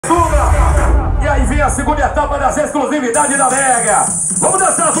a segunda etapa das exclusividades da Viegas. Vamos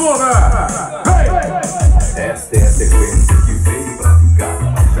dançar, turma! Vem! Esta é a sequência que veio pra ficar na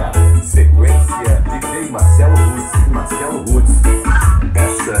baixada. Sequência DJ Marcelo Roots.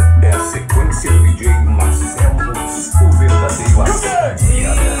 Essa é a sequência do DJ Marcelo Roots, o verdadeiro artista.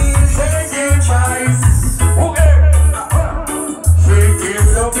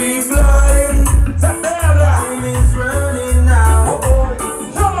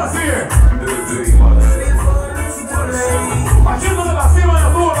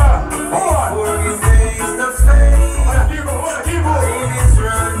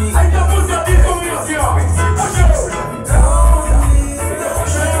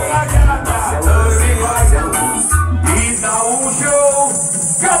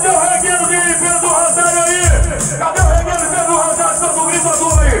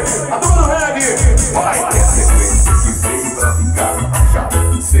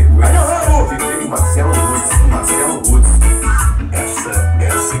 Marcelo Roots. Essa é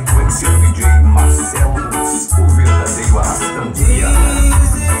a sequência do DJ Marcelo Roots, o verdadeiro arrastão de Viana.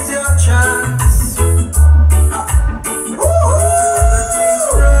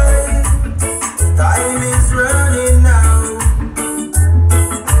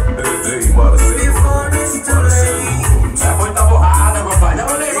 DJ Marcelo. É muita borrada, meu pai.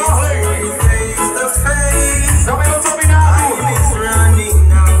 Não nem morre. São meus dominados.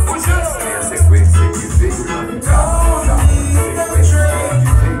 É a sequência que veio pra ficar.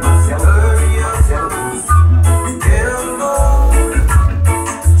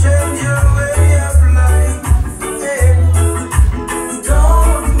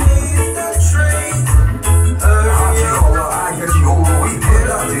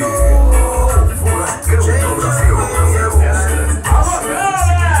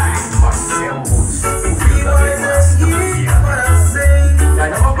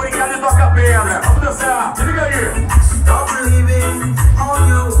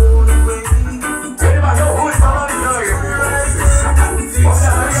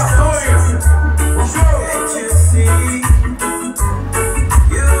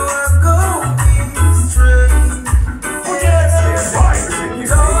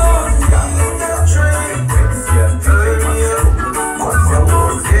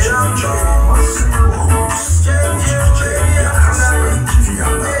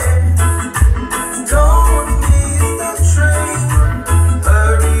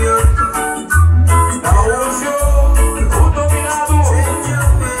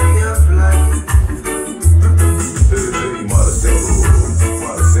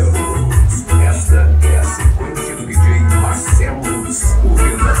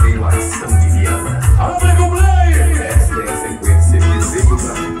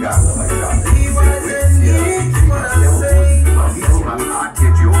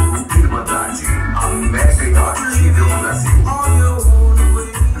 Águia de Ouro, Irmandade, a mega e ativa no Brasil. Vambora.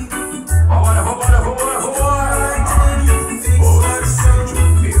 Você sente o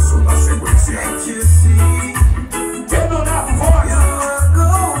peso da sequência. Redonar forte.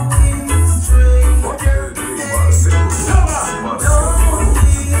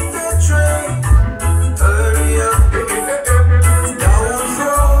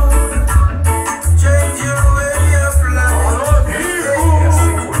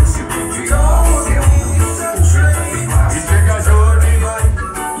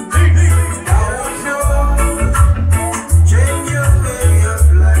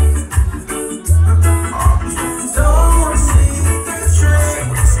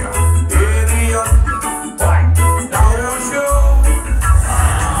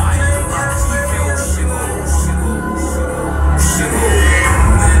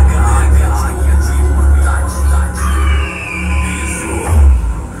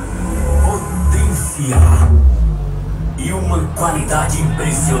 E uma qualidade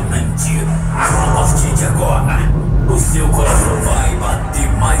impressionante. A partir de agora, o seu coração vai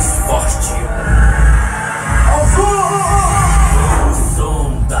bater mais forte. O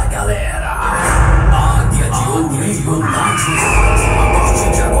som da galera. Águia de Ouro e Irmandade. A partir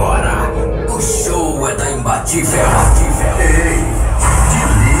de agora, o show é da imbatível. Ei, te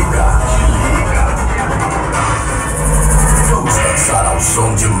liga. Vamos dançar ao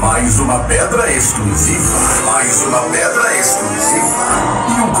som de mais uma pedra exclusiva.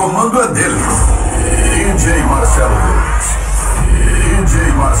 E o comando é dele, DJ Marcelo Roots.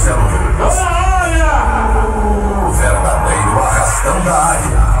 O verdadeiro arrastão da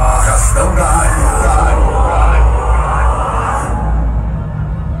área.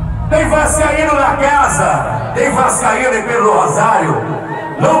 Tem vascaíno na casa, tem vascaíno em Pedro Rosário.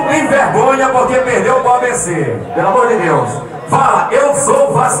 Não tem vergonha porque perdeu o ABC. Pelo amor de Deus. Fala, eu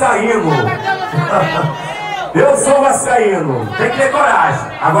sou vascaíno. Eu sou vascaíno, tem que ter coragem.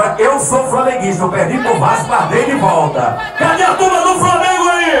 Agora, eu sou flamenguista, eu perdi pro Vasco, guardei de volta. Cadê a turma do Flamengo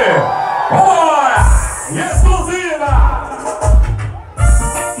aí? Vambora! E exclusiva!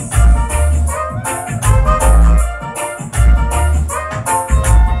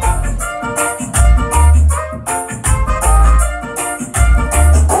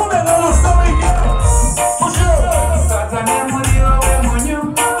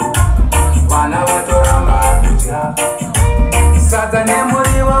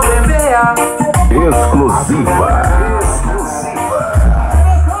 Exclusiva.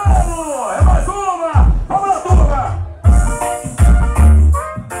 É mais uma! Vamos lá, turma!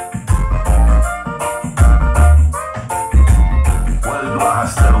 Quando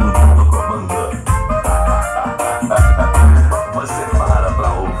arrastão no comando, você para pra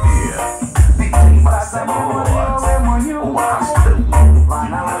ouvir. DJ Marcelo, o arrastão.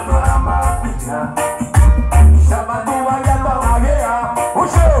 O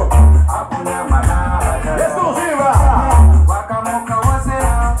show!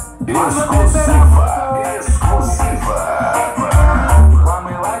 Exclusiva!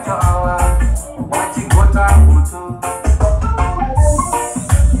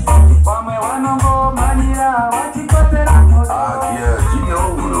 Águia de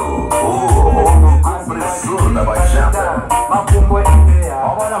Ouro, o compressor da Baixada.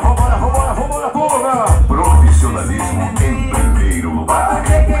 Vambora, turma! Profissionalismo em primeiro lugar.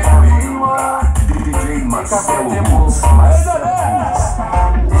 DJ Marcelo Roots.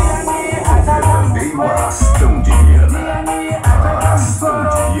 Verdadeiro arrastão de Viana. Arrastão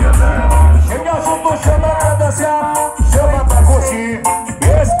de Viana. Chega junto, chama pra dançar, chama pra curtir.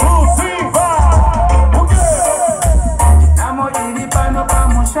 Exclusiva! O quê?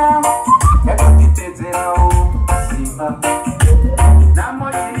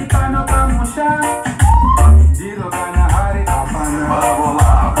 Vamos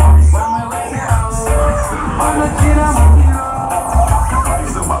lá.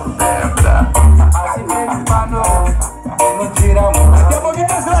 Mais uma pedra. Daqui a pouquinho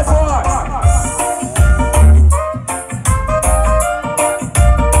tem seleções!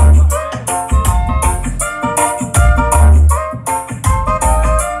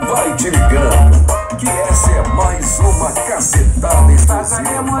 Vai te ligando que essa é mais uma cacetada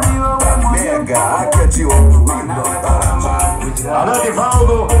exclusiva da Mega Águia de Ouro Irmandade. Alô,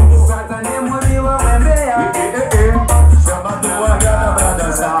 Divaldo! Chama tua gata pra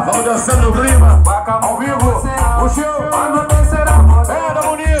dançar. Vamos dançando no clima, ao vivo, o show. Pega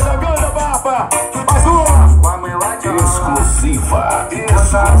bonita, canta papa. Mais uma. Exclusiva.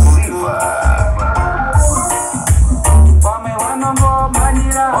 Exclusiva.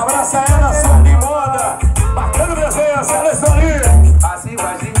 Um abraço a ela, som de moda. Bacana presença, ela está ali.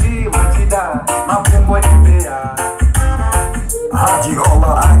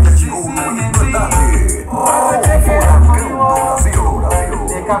 Radiola Águia de Ouro Irmandade. O furacão do Brasil.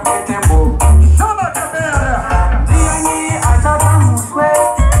 Chama a Choperia.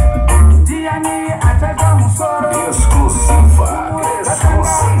 Exclusiva.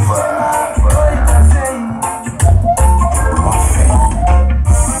 Exclusiva.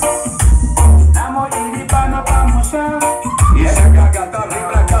 E chega a gata, vem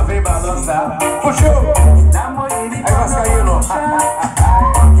pra cá, vem balançar. O show. É vascaíno.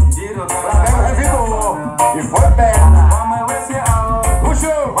 Flamengo revidou. E foi perna. O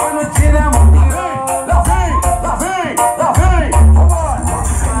show. Lá vem. Vambora.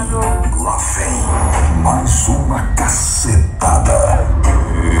 Lá vem mais uma cacetada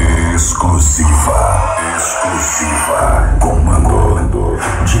exclusiva. Exclusiva. Comando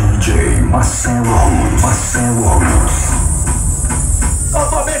DJ Marcelo Roots.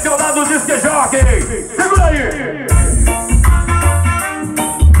 Totalmente ao lado do disque jockey. Segura aí.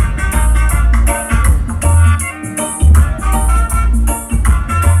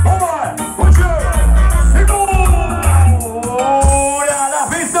 Vambora. O show. Segura. Lá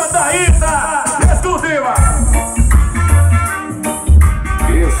vem Santa Rita. Exclusiva.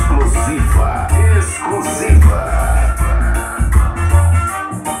 Exclusiva. Exclusiva.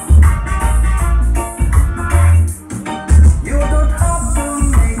 You don't have to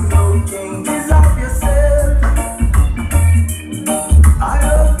make no changes of yourself.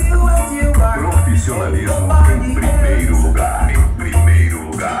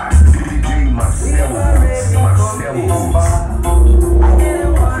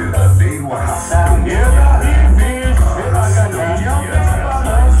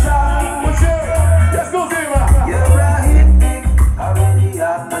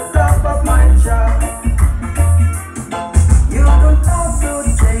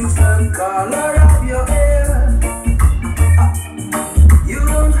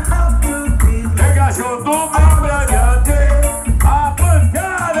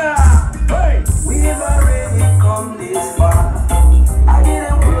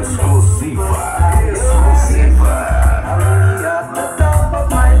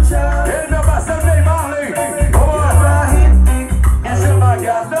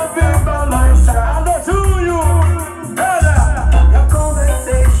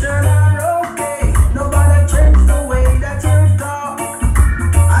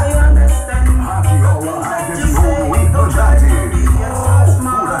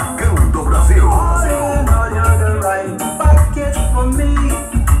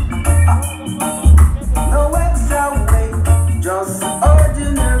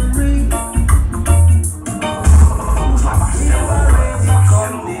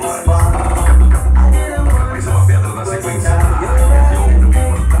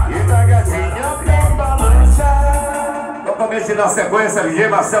 Excelente na sequência, DJ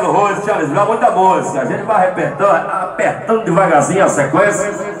Marcelo Rose, Charles Brown, muita música. A gente vai apertando devagarzinho a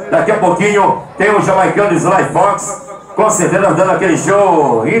sequência. Daqui a pouquinho tem o jamaicano Sly Fox, com certeza dando aquele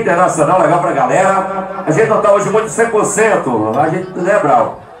show internacional legal pra galera. A gente não tá hoje muito 100%, a gente não é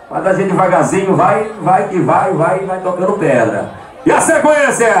Brown. Mas a gente devagarzinho vai tocando pedra. E a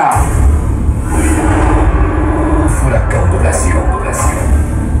sequência? Furacão do Brasil.